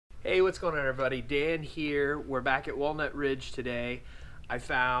Hey, what's going on, everybody? Dan here. We're back at Walnut Ridge today. I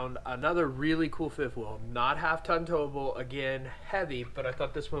found another really cool fifth wheel. Not half-ton towable, again, heavy, but I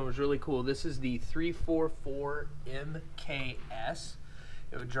thought this one was really cool. This is the 344 MKS.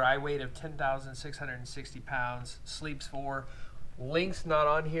 It has a dry weight of 10,660 pounds, sleeps 4. Link's not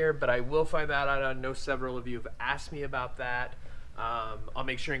on here, but I will find that out. I know several of you have asked me about that. I'll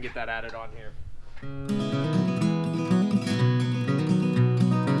make sure and get that added on here.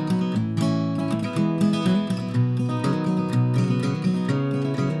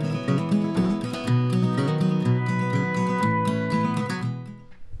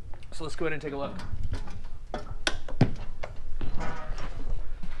 So let's go ahead and take a look.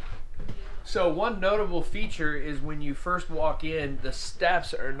 So one notable feature is when you first walk in, the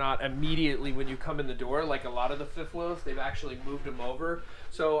steps are not immediately when you come in the door like a lot of the fifth wheels. They've actually moved them over.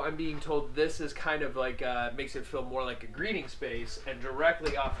 So I'm being told this is kind of like, makes it feel more like a greeting space, and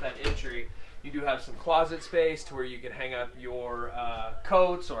directly off that entry, you do have some closet space to where you can hang up your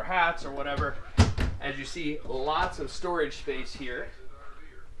coats or hats or whatever. As you see, lots of storage space here.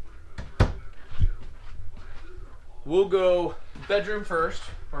 We'll go bedroom first,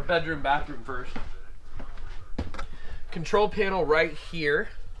 or bedroom, bathroom first. Control panel right here.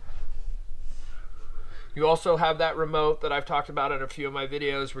 You also have that remote that I've talked about in a few of my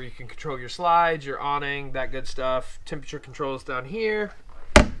videos where you can control your slides, your awning, that good stuff. Temperature controls down here.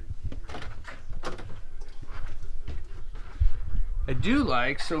 I do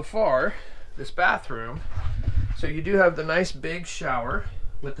like, so far, this bathroom. So you do have the nice big shower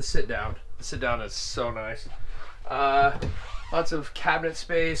with the sit down. The sit down is so nice. Lots of cabinet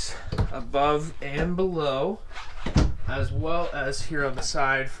space above and below, as well as here on the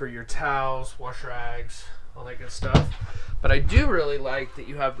side for your towels, wash rags, all that good stuff. But I do really like that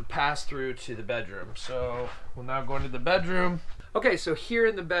you have the pass through to the bedroom. So we'll now go into the bedroom. Okay, so here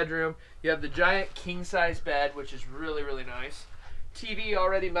in the bedroom, you have the giant king size bed, which is really, really nice. TV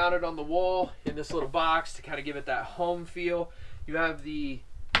already mounted on the wall in this little box to kind of give it that home feel. You have the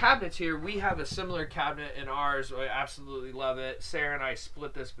cabinets here. We have a similar cabinet in ours. I absolutely love it. Sarah and I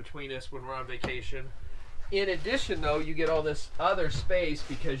split this between us when we're on vacation. In addition, though, you get all this other space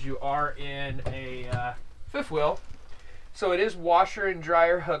because you are in a fifth wheel. So it is washer and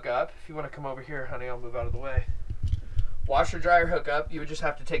dryer hookup. If you want to come over here, honey, I'll move out of the way. Washer dryer hookup. You would just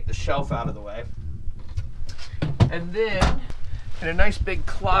have to take the shelf out of the way. And then in a nice big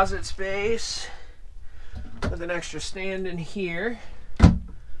closet space with an extra stand in here.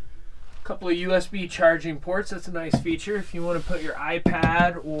 Couple of USB charging ports. That's a nice feature if you want to put your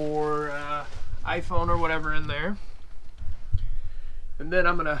iPad or iPhone or whatever in there. And then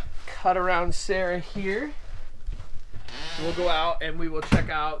I'm gonna cut around Sarah here. We'll go out and we will check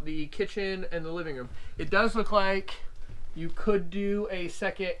out the kitchen and the living room. It does look like you could do a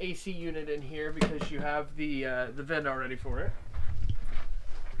second AC unit in here because you have the vent already for it.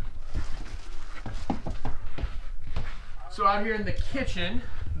 So out here in the kitchen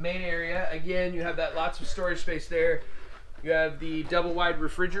main area, again, you have that lots of storage space there. You have the double wide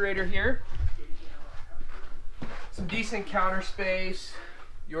refrigerator here, some decent counter space,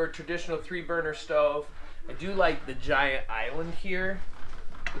 your traditional 3-burner stove. I do like the giant island here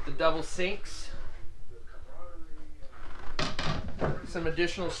with the double sinks, some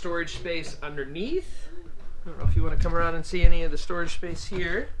additional storage space underneath. I don't know if you want to come around and see any of the storage space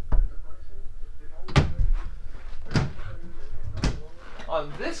here. On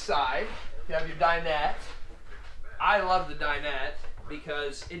this side, you have your dinette. I love the dinette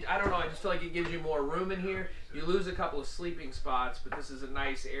because, I don't know, I just feel like it gives you more room in here. You lose a couple of sleeping spots, but this is a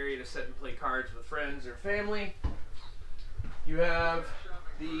nice area to sit and play cards with friends or family. You have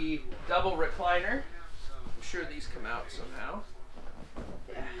the double recliner. I'm sure these come out somehow.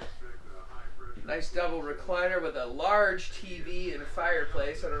 Yeah. Nice double recliner with a large TV and a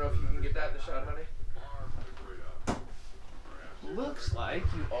fireplace. I don't know if you can get that in the shot, honey. Looks like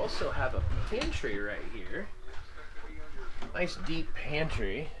you also have a pantry right here. Nice deep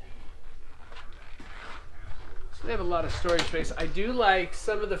pantry. So they have a lot of storage space. I do like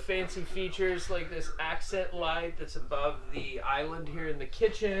some of the fancy features like this accent light that's above the island here in the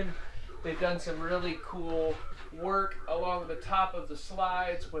kitchen. They've done some really cool work along the top of the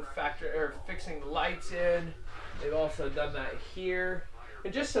slides with fixing the lights in. They've also done that here.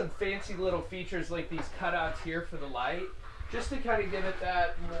 And just some fancy little features like these cutouts here for the light, just to kind of give it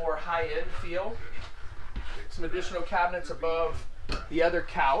that more high-end feel. Some additional cabinets above the other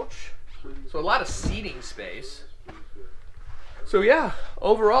couch. So a lot of seating space. So yeah,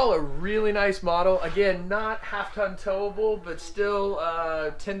 overall a really nice model. Again, not half-ton towable, but still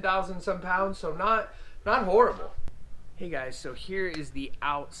 10,000 some pounds, so not horrible. Hey guys, so here is the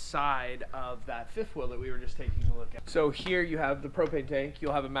outside of that fifth wheel that we were just taking a look at. So here you have the propane tank.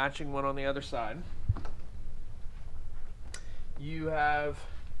 You'll have a matching one on the other side. You have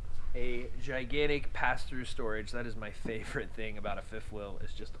a gigantic pass-through storage. That is my favorite thing about a fifth wheel,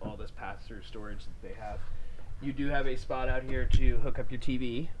 is just all this pass-through storage that they have. You do have a spot out here to hook up your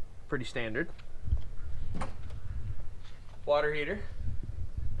TV, pretty standard. Water heater.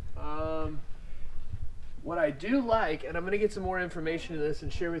 What I do like, and I'm going to get some more information in this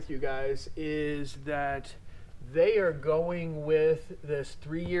and share with you guys, is that they are going with this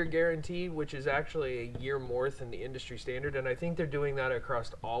 3-year guarantee, which is actually a year more than the industry standard, and I think they're doing that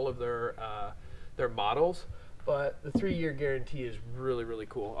across all of their models. But the 3-year guarantee is really, really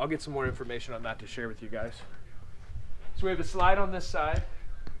cool. I'll get some more information on that to share with you guys. So we have a slide on this side.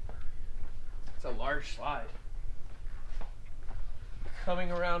 It's a large slide.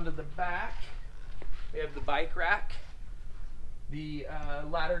 Coming around to the back, we have the bike rack, the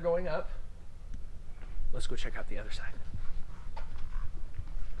ladder going up. Let's go check out the other side.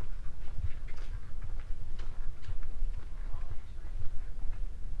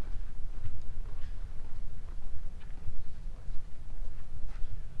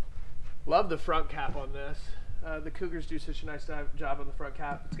 Love the front cap on this. The Cougars do such a nice job on the front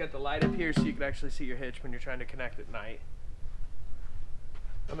cap. It's got the light up here so you can actually see your hitch when you're trying to connect at night.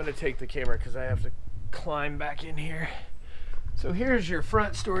 I'm going to take the camera because I have to climb back in here. So here's your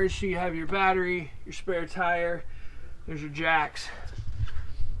front storage. So you have your battery, your spare tire, there's your jacks.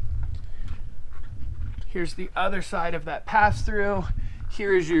 Here's the other side of that pass-through.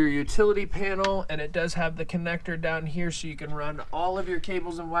 Here is your utility panel, and it does have the connector down here so you can run all of your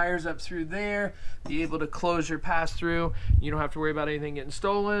cables and wires up through there. Be able to close your pass-through. You don't have to worry about anything getting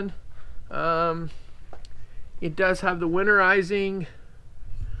stolen. It does have the winterizing,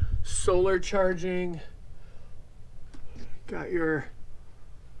 solar charging. Got your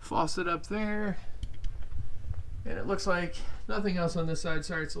faucet up there. And it looks like nothing else on this side.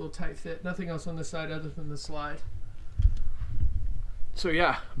 Sorry, it's a little tight fit. Nothing else on this side other than the slide. So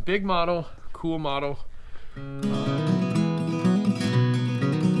yeah, big model, cool model.